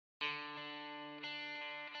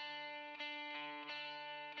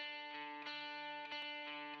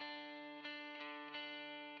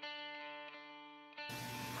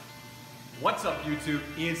What's up YouTube?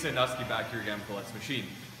 Ian Sandusky back here again for Let's Machine.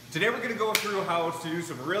 Today we're going to go through how to do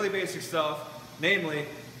some really basic stuff, namely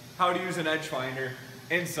how to use an edge finder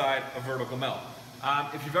inside a vertical mill.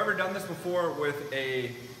 If you've ever done this before with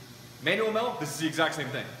a manual mill, this is the exact same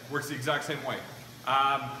thing. Works the exact same way.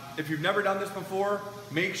 If you've never done this before,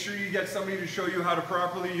 make sure you get somebody to show you how to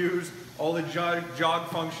properly use all the jog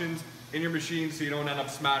functions in your machine so you don't end up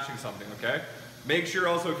smashing something, okay? Make sure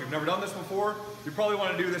also, if you've never done this before, you probably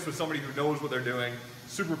want to do this with somebody who knows what they're doing,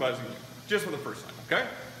 supervising you, just for the first time, okay?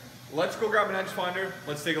 Let's go grab an edge finder,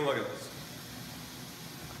 let's take a look at this.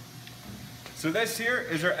 So this here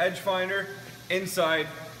is our edge finder inside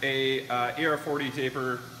a ER40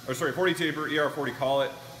 taper, or sorry, 40 taper, ER40 call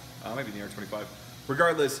it, maybe an ER25.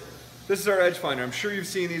 Regardless, this is our edge finder. I'm sure you've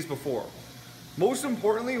seen these before. Most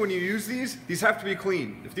importantly, when you use these have to be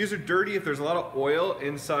clean. If these are dirty, if there's a lot of oil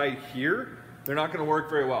inside here, they're not going to work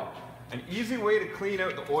very well. An easy way to clean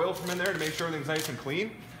out the oil from in there to make sure everything's nice and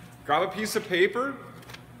clean, grab a piece of paper.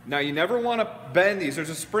 Now you never want to bend these.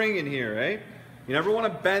 There's a spring in here, right? You never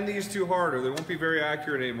want to bend these too hard or they won't be very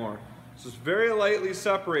accurate anymore. So just very lightly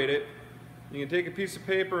separate it. You can take a piece of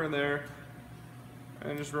paper in there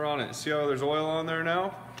and just run it. See how there's oil on there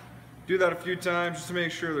now? Do that a few times just to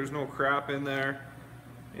make sure there's no crap in there.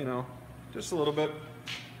 You know, just a little bit.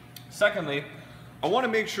 Secondly, I want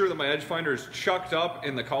to make sure that my edge finder is chucked up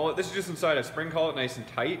in the collet. This is just inside a spring collet, nice and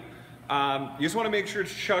tight. You just want to make sure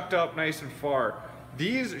it's chucked up nice and far.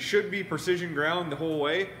 These should be precision ground the whole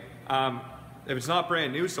way. If it's not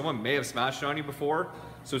brand new, someone may have smashed it on you before.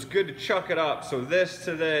 So it's good to chuck it up so this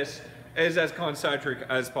to this is as concentric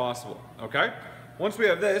as possible, okay? Once we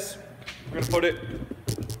have this, we're going to put it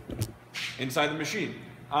inside the machine.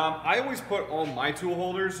 I always put all my tool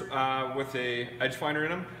holders with a edge finder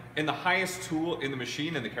in them in the highest tool in the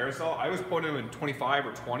machine, in the carousel. I always put them in 25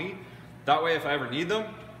 or 20. That way if I ever need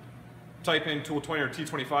them, type in tool 20 or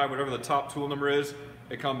T25, whatever the top tool number is,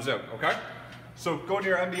 it comes out, okay? So go to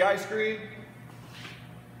your MDI screen,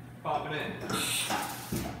 pop it in.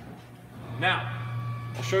 Now,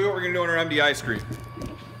 I'll show you what we're gonna do on our MDI screen.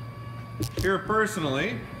 Here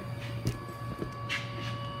personally,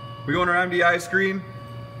 we go on our MDI screen,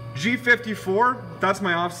 G54, that's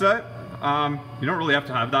my offset. You don't really have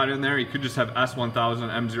to have that in there. You could just have S1000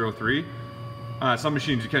 M03. Some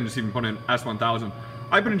machines you can just even put in S1000.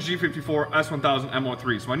 I put in G54, S1000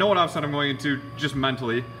 M03. So I know what offset I'm going into just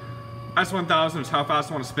mentally. S1000 is how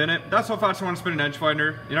fast I want to spin it. That's how fast I want to spin an edge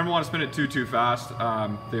finder. You never want to spin it too fast.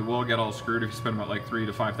 They will get all screwed if you spin them at like 3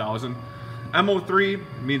 to 5,000.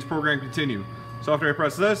 M03 means program continue. So after I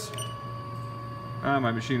press this,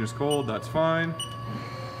 my machine is cold, that's fine.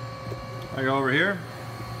 I go over here,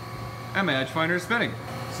 and my edge finder is spinning.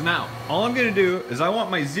 So now, all I'm gonna do is I want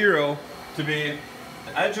my zero to be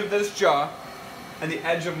the edge of this jaw and the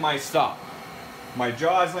edge of my stop. My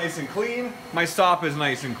jaw is nice and clean, my stop is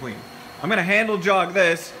nice and clean. I'm gonna handle jog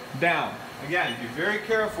this down. Again, be very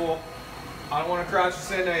careful. I don't wanna crash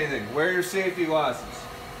this into anything. Wear your safety glasses.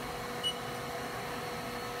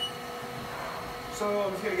 So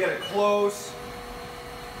I'm just gonna get it close.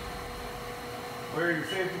 Wear your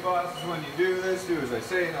safety glasses when you do this. Do as I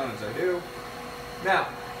say, not as I do. Now,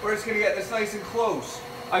 we're just gonna get this nice and close.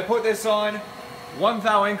 I put this on 1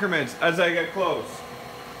 thou increments as I get close.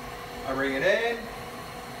 I bring it in.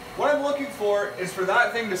 What I'm looking for is for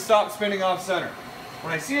that thing to stop spinning off center.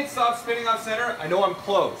 When I see it stop spinning off center, I know I'm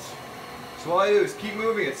close. So all I do is keep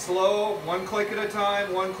moving it slow, 1 click at a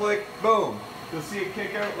time, 1 click, boom. You'll see it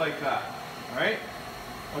kick out like that, all right?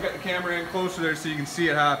 I'll get the camera in closer there so you can see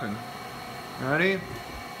it happen. Ready?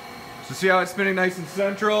 So see how it's spinning nice and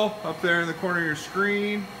central, up there in the corner of your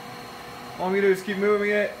screen. All I'm gonna do is keep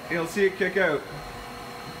moving it, and you'll see it kick out.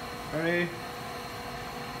 Ready?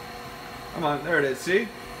 Come on, there it is, see?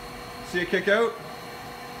 See it kick out?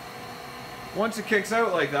 Once it kicks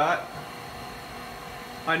out like that,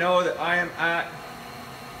 I know that I am at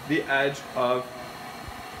the edge of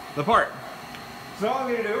the part. So all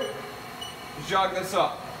I'm gonna do is jog this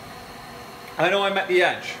up. I know I'm at the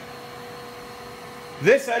edge.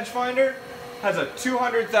 This edge finder has a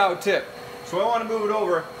 200 thou tip. So I want to move it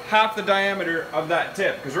over half the diameter of that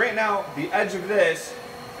tip. Because right now, the edge of this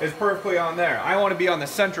is perfectly on there. I want to be on the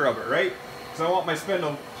center of it, right? So I want my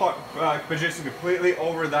spindle positioned completely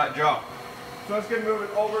over that jaw. So let's get move it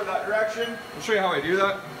over that direction. I'll show you how I do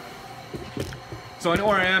that. So I know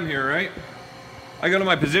where I am here, right? I go to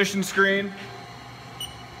my position screen,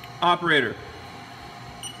 operator.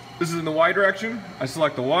 This is in the Y direction. I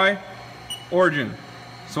select the Y, origin.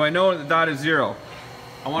 So I know that that is 0.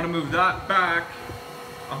 I want to move that back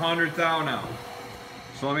 100 thou now.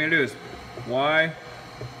 So what I'm going to do is Y,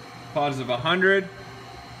 positive 100,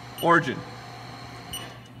 origin.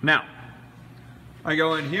 Now, I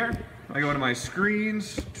go in here, I go into my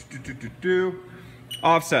screens,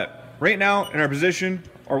 offset. Right now in our position,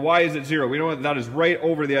 our Y is at 0. We know that is right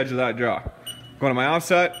over the edge of that jaw. Go to my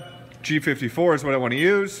offset, G54 is what I want to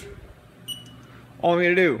use. All I'm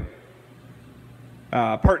going to do,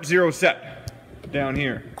 part 0 set, down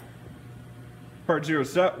here. Part 0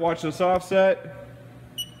 set, watch this offset,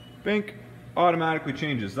 bink, automatically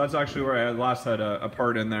changes. That's actually where I last had a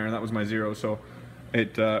part in there, and that was my 0, so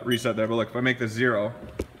it reset there. But look, if I make this 0,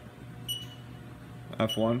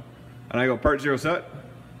 F1, and I go part 0 set,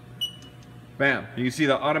 bam, you can see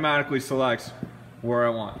that automatically selects where I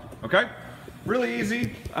want, okay? Really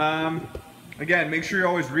easy. Again, make sure you're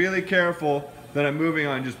always really careful that I'm moving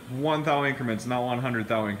on just 1 thou increments, not 100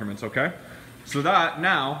 thou increments, okay? So that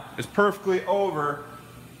now is perfectly over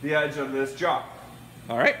the edge of this jaw,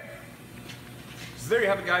 all right? So there you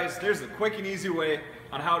have it, guys. There's a quick and easy way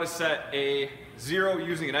on how to set a 0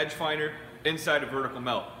 using an edge finder inside a vertical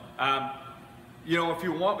melt. You know, if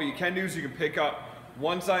you want, what you can do is you can pick up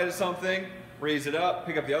one side of something, raise it up,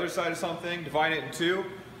 pick up the other side of something, divide it in 2,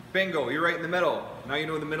 bingo, you're right in the middle. Now you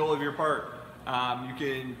know the middle of your part. You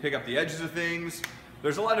can pick up the edges of things.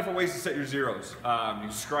 There's a lot of different ways to set your zeros. You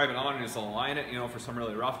can scribe it on and just align it, you know, for some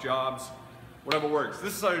really rough jobs. Whatever works.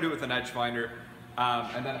 This is how to do it with an edge finder,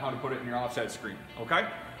 and then how to put it in your offset screen, okay?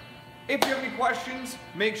 If you have any questions,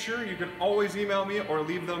 make sure you can always email me or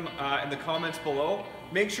leave them in the comments below.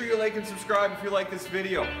 Make sure you like and subscribe if you like this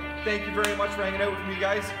video. Thank you very much for hanging out with me,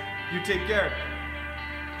 guys. You take care.